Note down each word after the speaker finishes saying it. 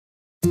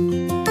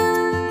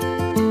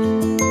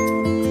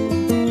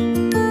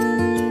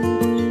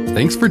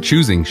Thanks for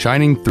choosing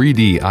Shining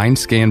 3D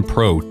EinScan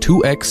Pro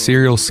 2X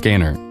serial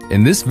scanner.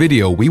 In this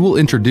video, we will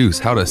introduce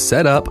how to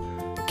set up,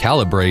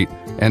 calibrate,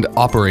 and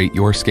operate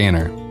your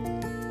scanner.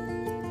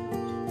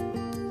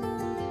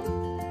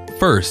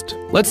 First,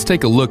 let's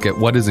take a look at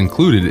what is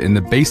included in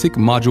the basic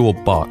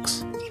module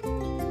box.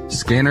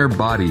 Scanner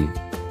body,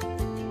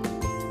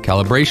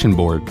 calibration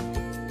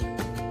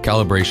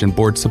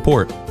board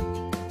support,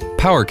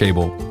 power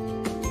cable,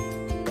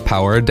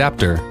 power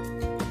adapter,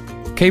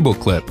 cable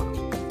clip,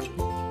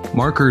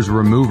 markers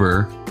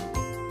remover,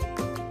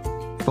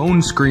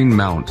 phone screen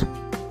mount,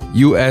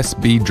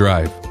 USB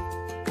drive.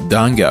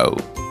 Dongo.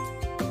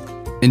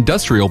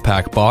 Industrial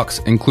pack box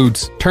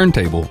includes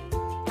turntable,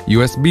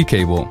 USB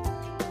cable,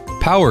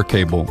 power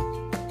cable,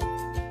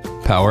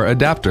 power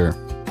adapter,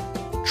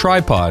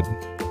 tripod,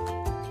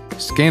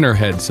 scanner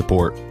head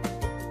support.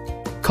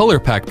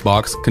 Color pack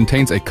box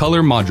contains a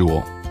color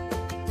module.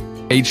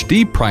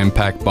 HD prime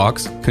pack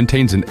box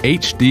contains an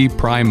HD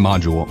prime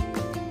module.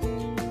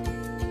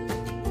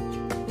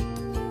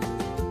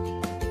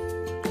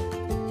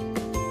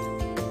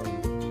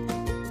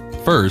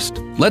 First,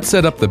 let's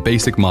set up the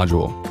basic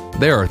module.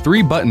 There are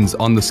 3 buttons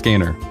on the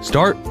scanner: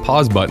 start,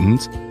 pause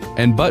buttons,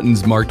 and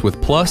buttons marked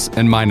with plus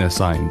and minus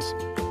signs.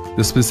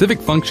 The specific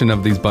function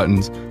of these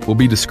buttons will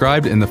be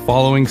described in the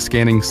following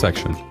scanning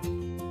section.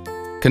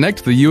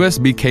 Connect the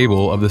USB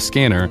cable of the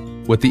scanner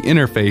with the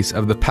interface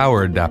of the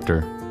power adapter,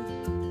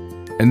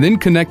 and then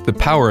connect the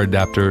power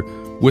adapter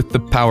with the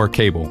power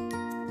cable.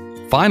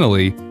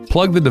 Finally,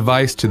 plug the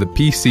device to the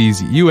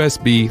PC's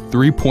USB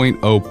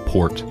 3.0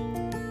 port.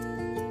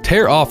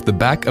 Tear off the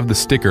back of the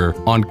sticker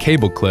on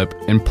cable clip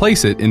and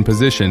place it in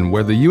position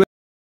where the USB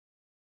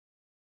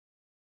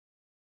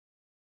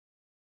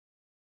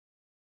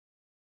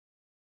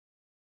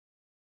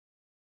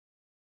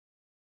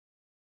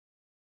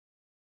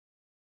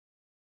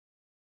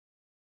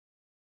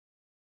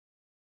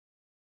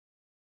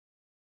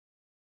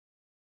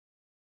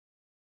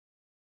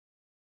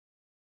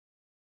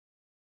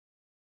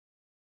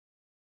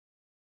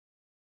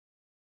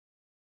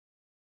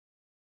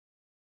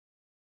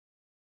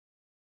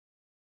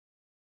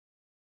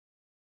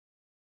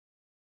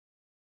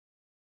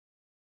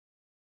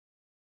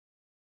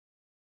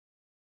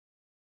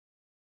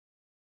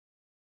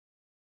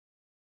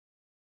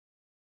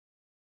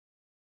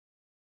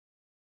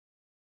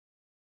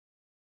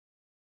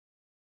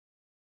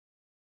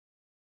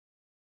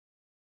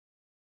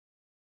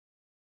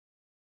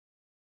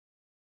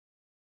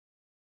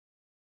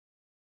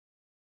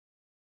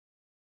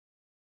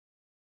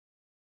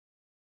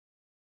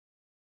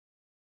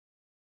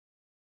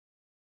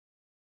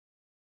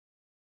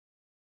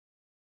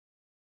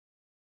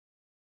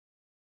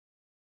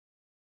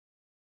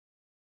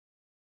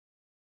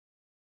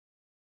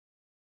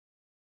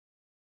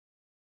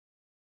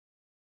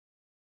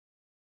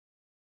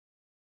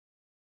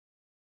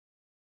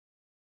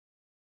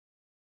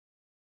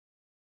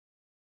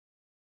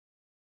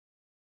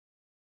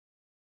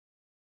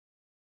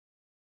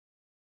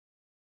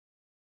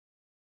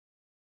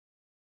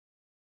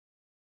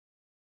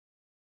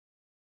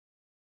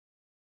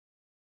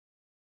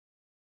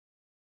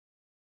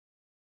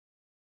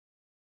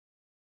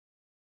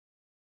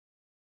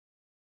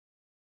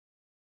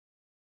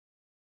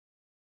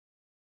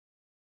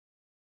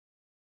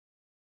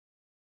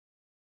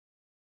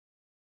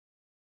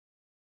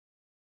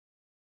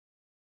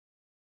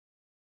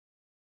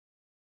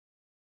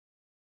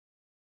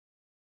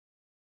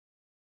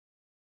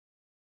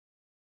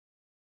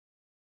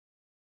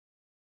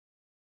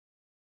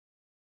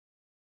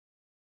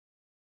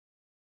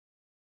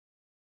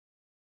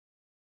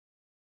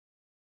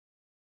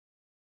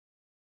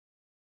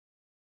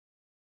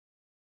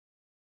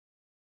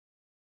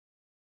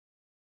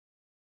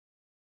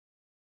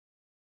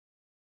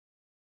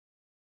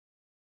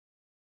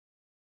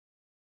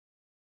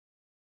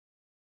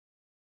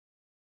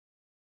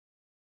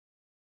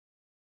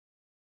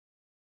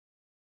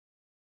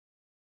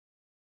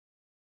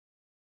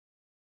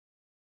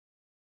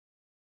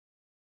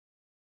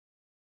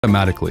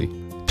automatically.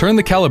 Turn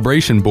the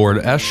calibration board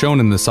as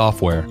shown in the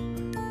software.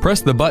 Press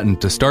the button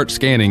to start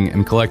scanning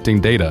and collecting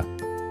data.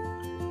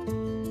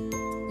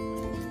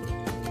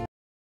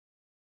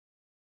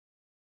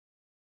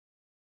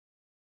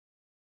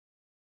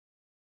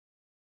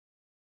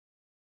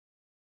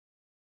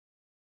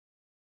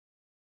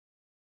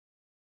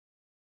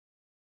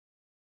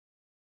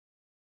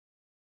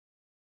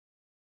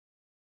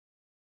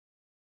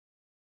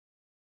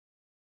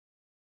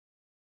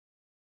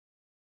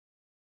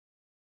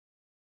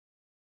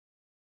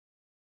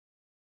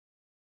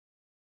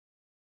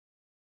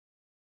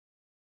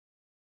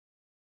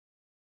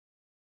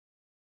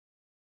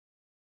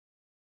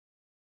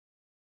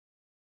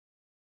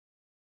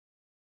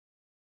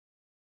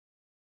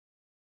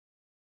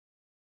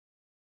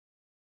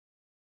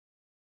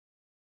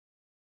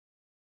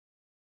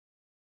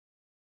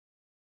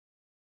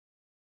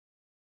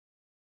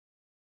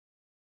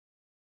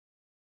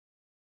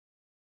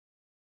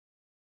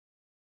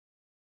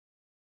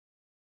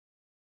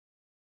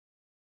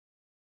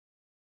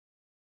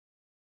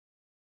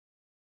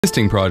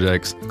 existing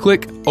projects,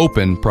 click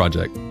Open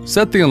Project.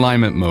 Set the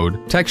alignment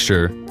mode,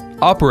 texture,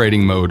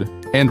 operating mode,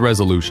 and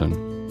resolution.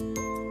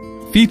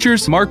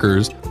 Features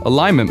Markers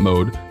alignment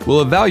mode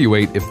will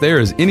evaluate if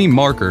there is any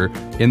marker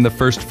in the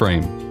first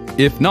frame.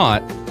 If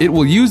not, it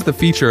will use the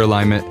feature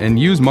alignment and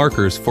use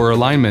markers for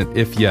alignment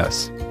if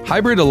yes.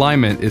 Hybrid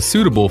alignment is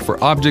suitable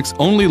for objects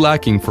only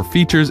lacking for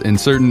features in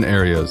certain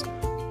areas,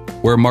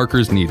 where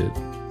markers needed.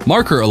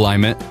 Marker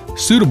alignment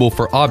suitable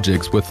for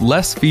objects with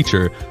less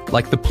feature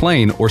like the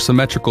plane or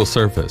symmetrical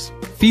surface.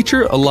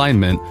 Feature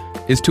alignment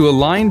is to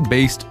align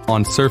based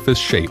on surface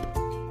shape.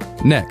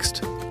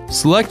 Next,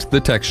 select the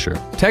texture.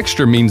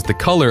 Texture means the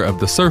color of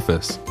the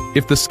surface.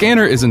 If the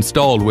scanner is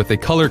installed with a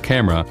color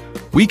camera,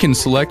 we can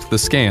select the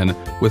scan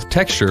with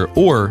texture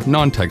or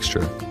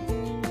non-texture.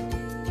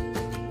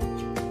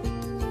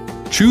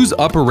 Choose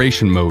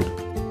operation mode.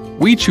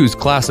 We choose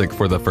Classic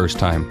for the first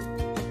time.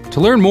 To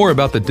learn more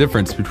about the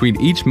difference between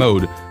each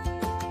mode,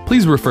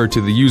 please refer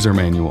to the user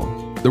manual.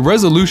 The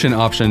resolution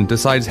option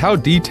decides how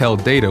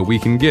detailed data we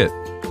can get.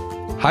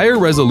 Higher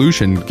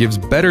resolution gives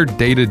better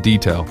data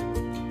detail.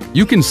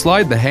 You can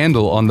slide the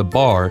handle on the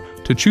bar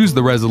to choose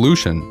the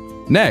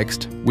resolution.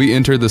 Next, we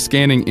enter the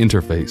scanning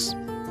interface.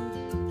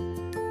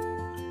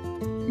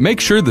 Make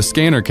sure the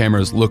scanner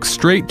cameras look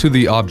straight to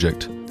the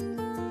object,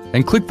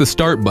 and click the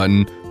Start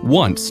button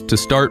once to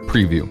start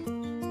preview.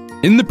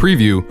 In the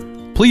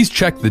preview, please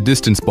check the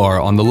distance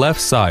bar on the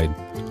left side.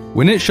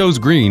 When it shows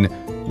green,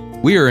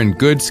 we are in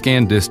good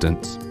scan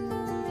distance.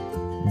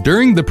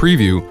 During the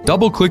preview,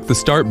 double-click the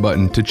Start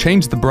button to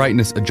change the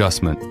brightness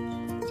adjustment.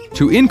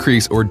 To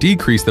increase or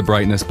decrease the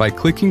brightness by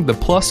clicking the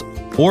plus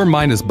or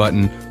minus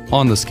button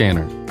on the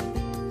scanner.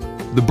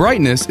 The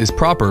brightness is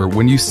proper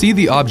when you see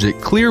the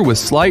object clear with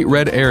slight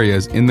red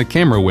areas in the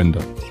camera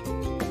window.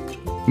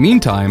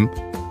 Meantime,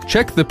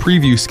 check the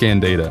preview scan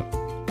data.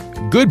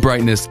 Good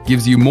brightness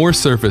gives you more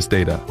surface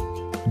data.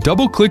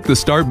 Double-click the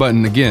Start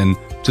button again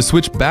to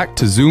switch back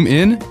to zoom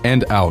in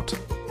and out.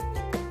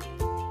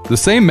 The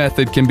same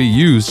method can be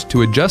used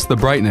to adjust the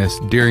brightness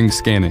during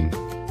scanning.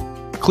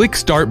 Click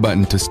Start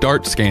button to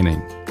start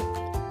scanning.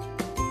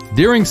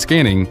 During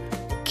scanning,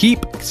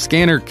 keep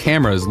scanner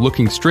cameras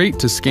looking straight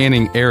to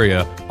scanning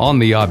area on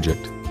the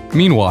object.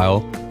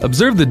 Meanwhile,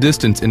 observe the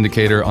distance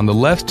indicator on the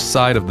left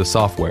side of the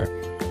software.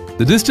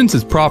 The distance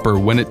is proper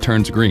when it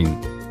turns green.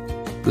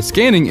 The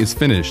scanning is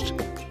finished.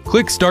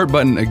 Click Start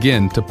button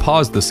again to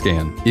pause the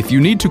scan. If you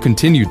need to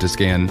continue to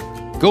scan,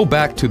 go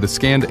back to the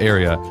scanned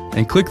area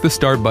and click the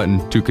Start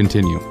button to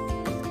continue.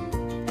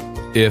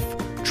 If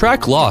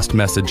Track Lost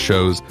message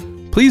shows,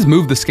 please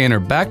move the scanner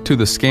back to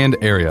the scanned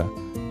area.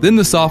 Then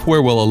the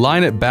software will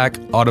align it back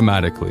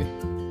automatically.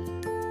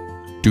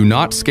 Do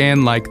not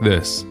scan like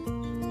this.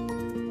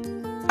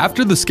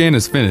 After the scan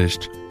is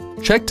finished,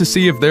 check to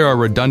see if there are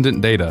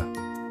redundant data.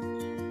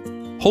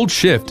 Hold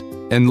Shift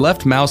and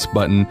left mouse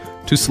button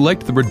to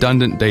select the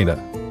redundant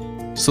data.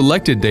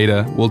 Selected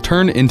data will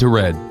turn into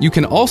red. You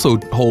can also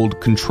hold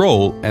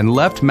Control and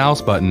left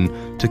mouse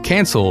button to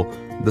cancel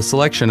the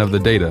selection of the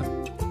data.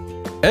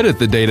 Edit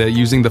the data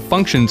using the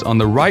functions on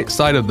the right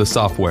side of the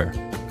software.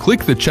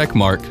 Click the check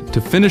mark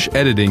to finish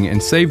editing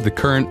and save the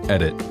current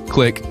edit.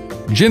 Click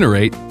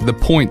Generate the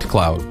Point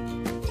Cloud.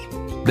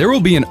 There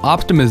will be an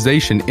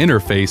optimization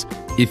interface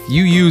if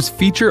you use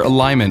feature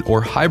alignment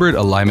or hybrid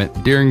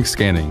alignment during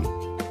scanning.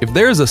 If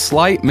there is a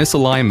slight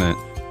misalignment,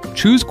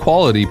 choose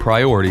Quality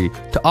Priority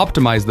to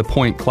optimize the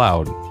point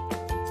cloud.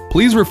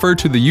 Please refer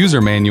to the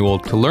user manual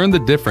to learn the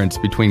difference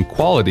between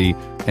quality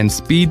and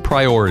speed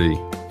priority.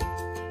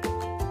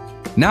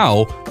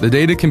 Now, the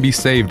data can be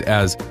saved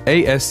as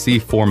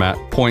ASC format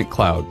point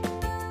cloud.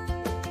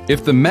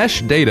 If the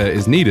mesh data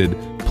is needed,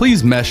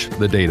 please mesh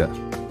the data.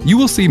 You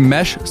will see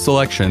mesh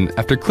selection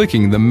after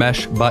clicking the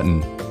mesh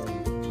button.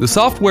 The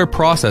software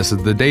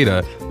processes the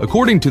data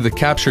according to the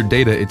captured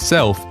data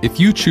itself if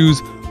you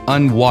choose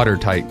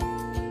unwatertight.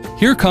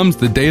 Here comes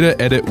the data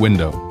edit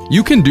window.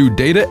 You can do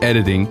data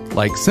editing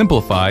like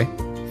simplify,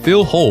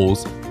 fill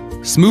holes,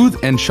 smooth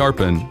and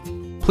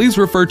sharpen. Please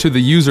refer to the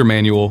user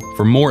manual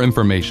for more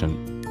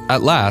information.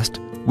 At last,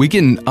 we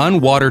get an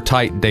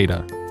unwatertight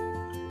data.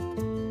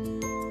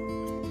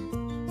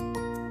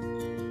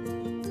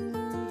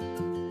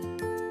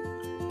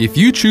 If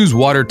you choose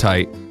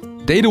watertight,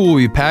 data will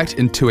be packed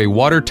into a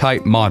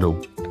watertight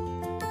model.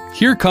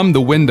 Here come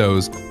the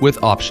windows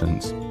with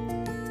options.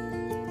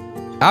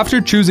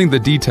 After choosing the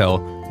detail,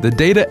 the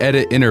data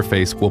edit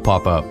interface will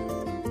pop up.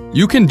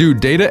 You can do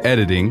data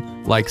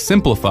editing like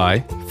simplify,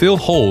 fill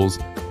holes,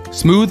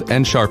 smooth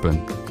and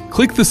sharpen.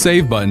 Click the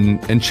Save button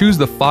and choose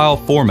the file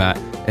format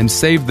and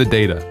save the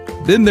data.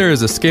 Then there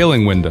is a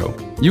scaling window.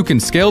 You can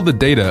scale the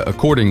data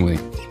accordingly.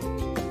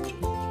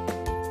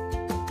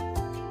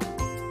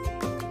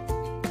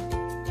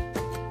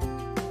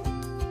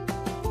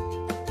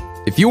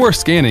 If you are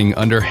scanning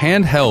under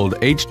Handheld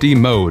HD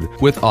mode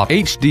with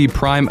HD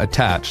Prime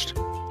attached,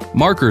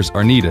 markers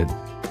are needed.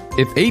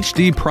 If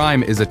HD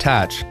Prime is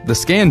attached, the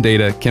scan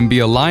data can be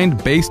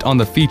aligned based on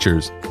the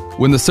features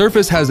when the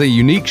surface has a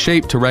unique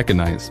shape to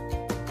recognize.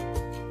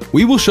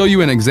 We will show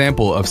you an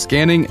example of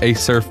scanning a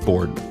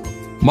surfboard.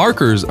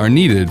 Markers are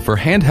needed for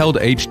handheld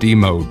HD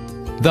mode.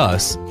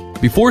 Thus,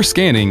 before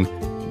scanning,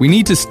 we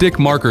need to stick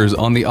markers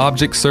on the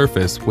object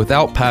surface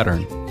without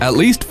pattern. At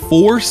least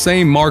 4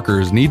 same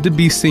markers need to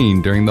be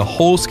seen during the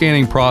whole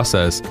scanning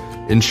process.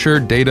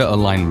 Ensure data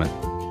alignment.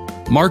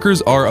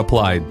 Markers are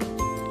applied.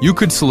 You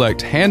could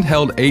select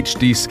Handheld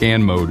HD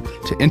Scan mode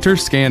to enter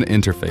scan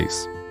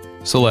interface.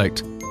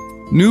 Select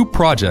New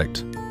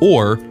Project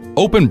or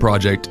Open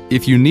Project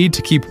if you need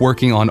to keep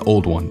working on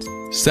old ones.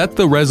 Set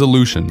the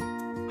resolution.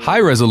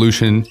 High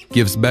resolution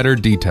gives better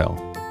detail.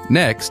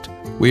 Next,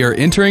 we are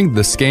entering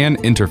the scan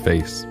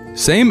interface.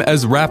 Same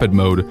as rapid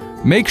mode,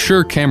 make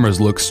sure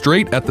cameras look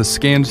straight at the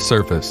scanned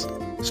surface.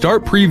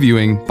 Start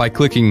previewing by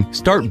clicking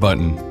Start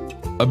button.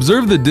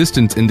 Observe the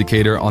distance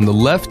indicator on the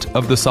left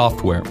of the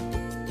software.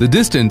 The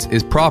distance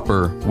is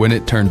proper when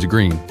it turns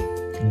green.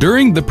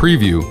 During the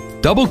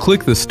preview,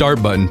 double-click the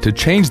Start button to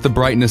change the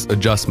brightness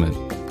adjustment.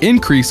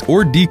 Increase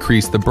or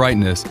decrease the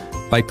brightness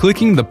by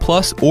clicking the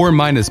plus or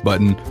minus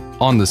button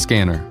on the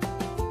scanner.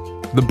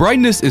 The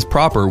brightness is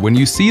proper when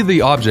you see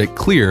the object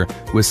clear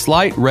with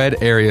slight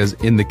red areas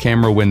in the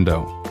camera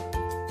window.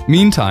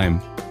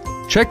 Meantime,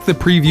 check the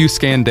preview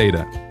scan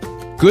data.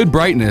 Good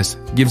brightness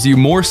gives you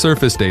more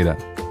surface data.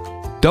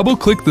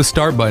 Double-click the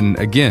Start button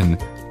again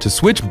to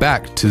switch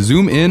back to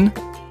zoom in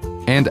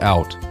and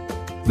out.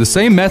 The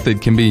same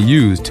method can be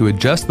used to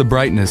adjust the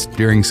brightness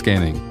during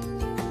scanning.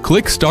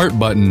 Click Start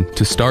button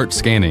to start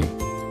scanning.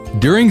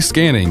 During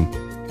scanning,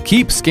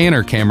 keep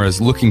scanner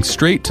cameras looking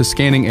straight to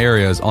scanning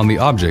areas on the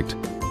object.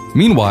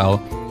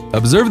 Meanwhile,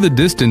 observe the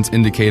distance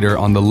indicator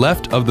on the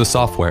left of the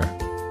software.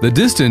 The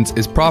distance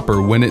is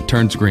proper when it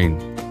turns green.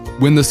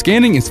 When the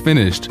scanning is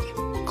finished,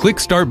 click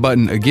Start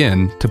button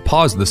again to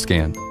pause the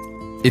scan.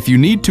 If you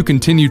need to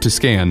continue to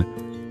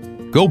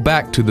scan, go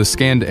back to the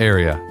scanned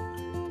area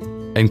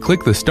and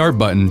click the Start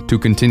button to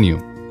continue.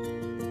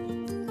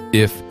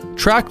 If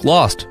Track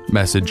Lost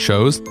message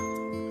shows,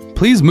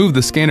 please move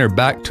the scanner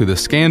back to the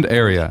scanned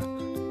area.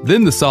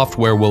 Then the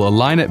software will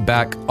align it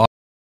back.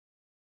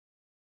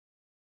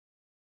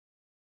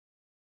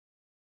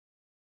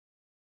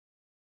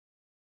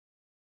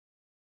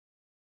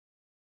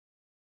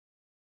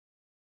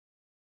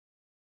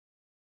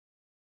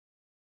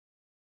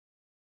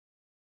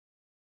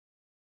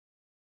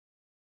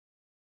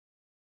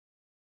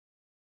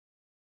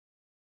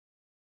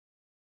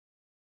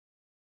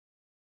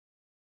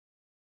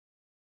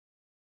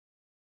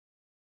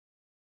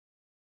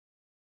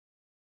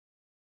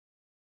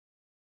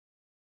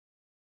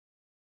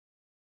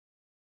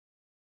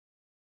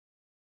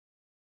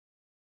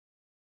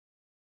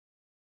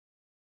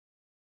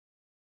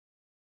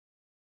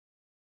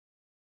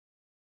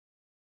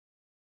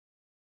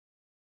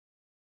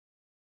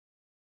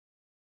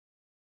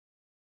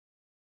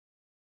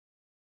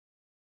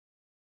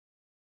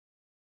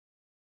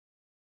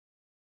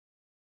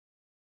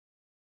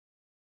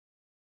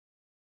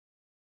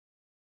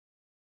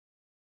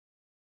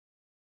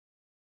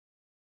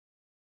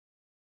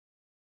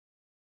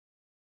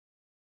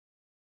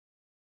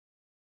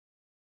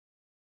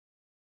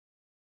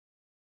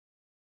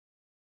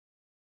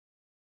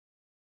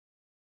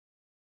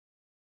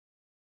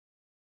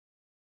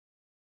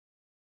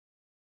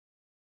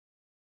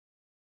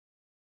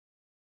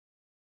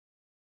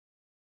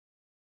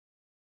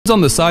 On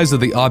the size of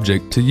the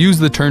object to use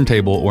the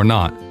turntable or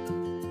not.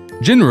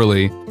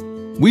 Generally,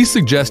 we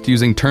suggest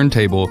using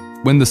turntable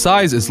when the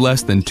size is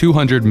less than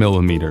 200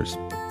 millimeters.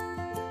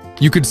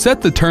 You could set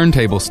the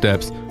turntable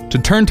steps to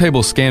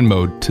turntable scan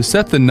mode to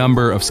set the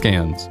number of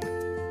scans.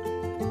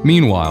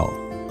 Meanwhile,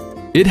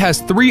 it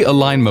has 3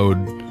 align mode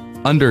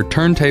under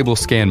turntable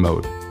scan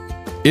mode.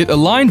 It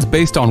aligns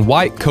based on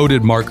white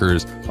coded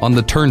markers on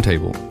the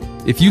turntable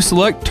if you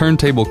select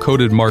turntable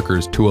coded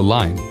markers to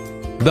align.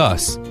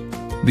 Thus,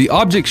 the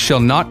object shall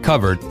not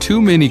cover too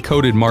many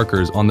coded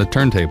markers on the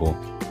turntable.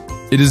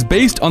 It is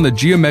based on the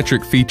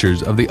geometric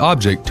features of the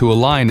object to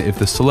align if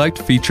the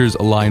select features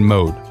align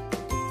mode.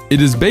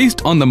 It is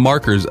based on the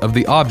markers of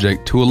the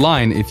object to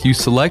align if you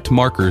select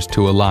markers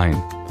to align.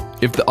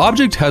 If the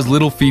object has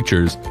little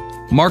features,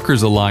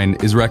 markers align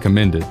is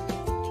recommended.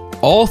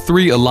 All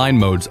 3 align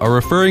modes are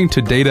referring to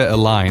data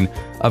align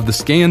of the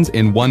scans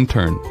in one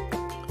turn.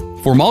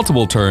 For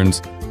multiple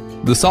turns,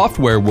 the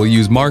software will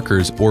use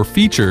markers or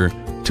feature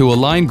to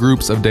align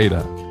groups of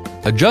data.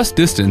 Adjust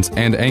distance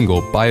and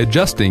angle by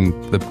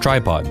adjusting the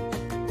tripod.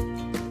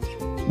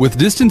 With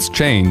distance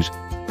change,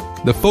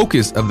 the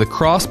focus of the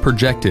cross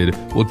projected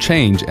will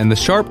change and the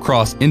sharp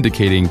cross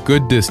indicating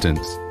good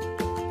distance.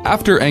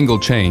 After angle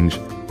change,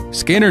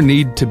 scanner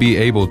need to be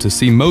able to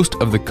see most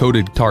of the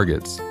coded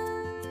targets.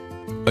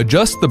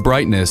 Adjust the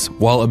brightness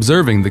while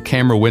observing the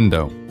camera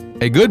window.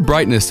 A good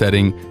brightness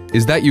setting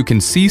is that you can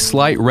see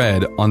slight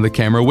red on the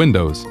camera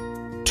windows.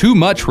 Too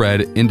much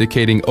red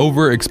indicating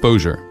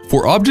overexposure.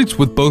 For objects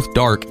with both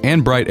dark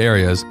and bright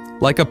areas,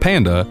 like a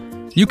panda,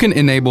 you can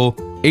enable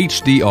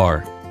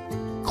HDR.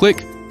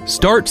 Click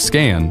Start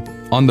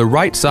Scan on the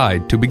right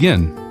side to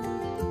begin.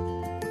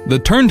 The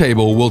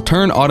turntable will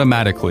turn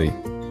automatically.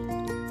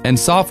 and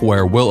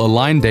software will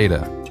align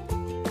data.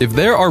 If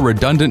there are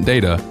redundant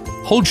data,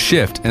 hold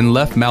Shift and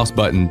left mouse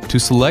button to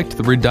select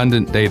the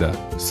redundant data.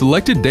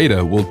 Selected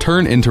data will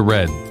turn into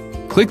red.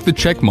 Click the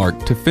check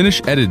mark to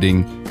finish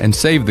editing and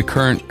save the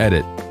current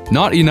edit.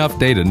 Not enough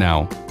data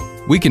now.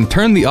 We can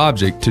turn the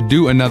object to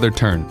do another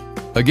turn.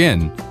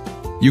 Again,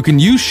 you can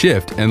use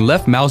Shift and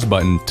left mouse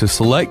button to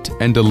select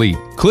and delete.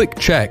 Click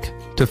check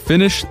to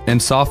finish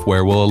and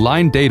software will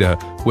align data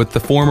with the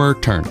former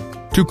turn.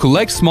 To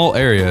collect small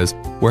areas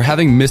where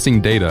having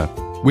missing data,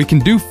 we can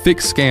do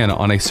fixed scan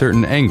on a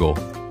certain angle.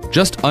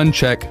 Just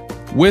uncheck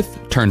with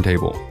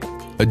turntable.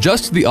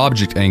 Adjust the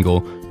object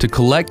angle to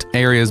collect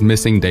areas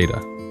missing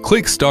data.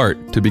 Click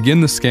Start to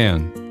begin the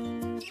scan.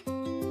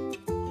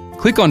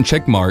 Click on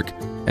check mark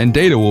and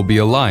data will be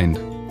aligned.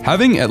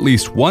 Having at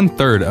least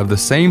 1/3 of the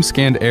same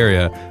scanned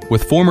area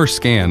with former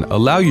scan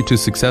allow you to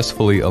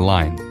successfully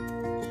align.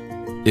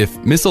 If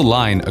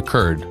misalign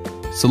occurred,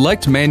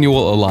 select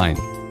Manual Align.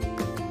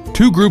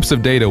 2 groups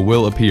of data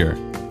will appear.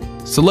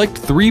 Select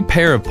 3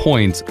 pair of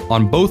points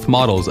on both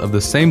models of the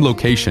same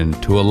location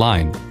to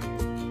align.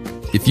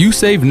 If you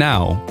save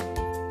now,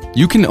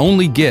 you can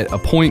only get a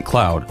point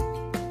cloud.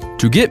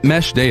 To get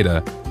mesh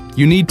data,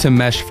 you need to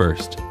mesh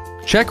first.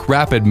 Check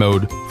Rapid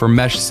Mode for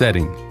mesh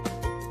setting.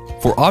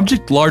 For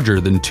object larger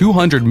than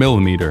 200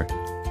 mm,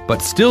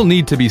 but still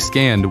need to be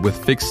scanned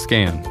with fixed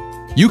scan,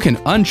 you can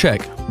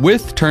uncheck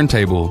with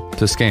turntable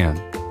to scan.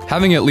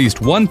 Having at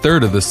least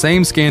 1/3 of the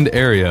same scanned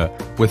area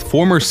with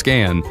former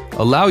scan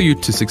allow you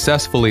to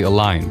successfully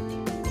align.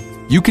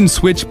 You can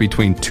switch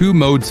between 2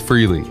 modes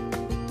freely.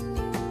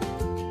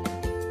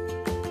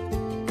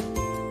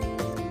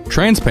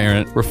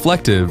 Transparent,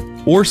 reflective,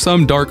 or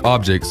some dark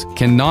objects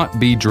cannot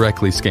be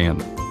directly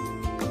scanned.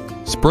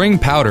 Spraying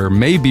powder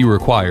may be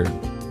required.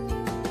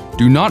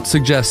 Do not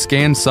suggest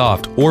scan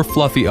soft or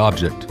fluffy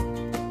object.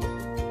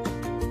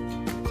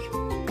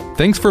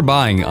 Thanks for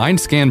buying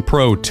EinScan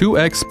Pro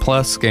 2X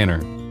Plus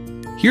scanner.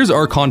 Here's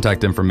our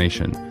contact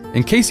information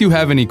in case you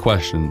have any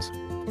questions.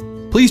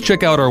 Please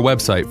check out our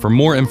website for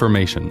more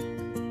information.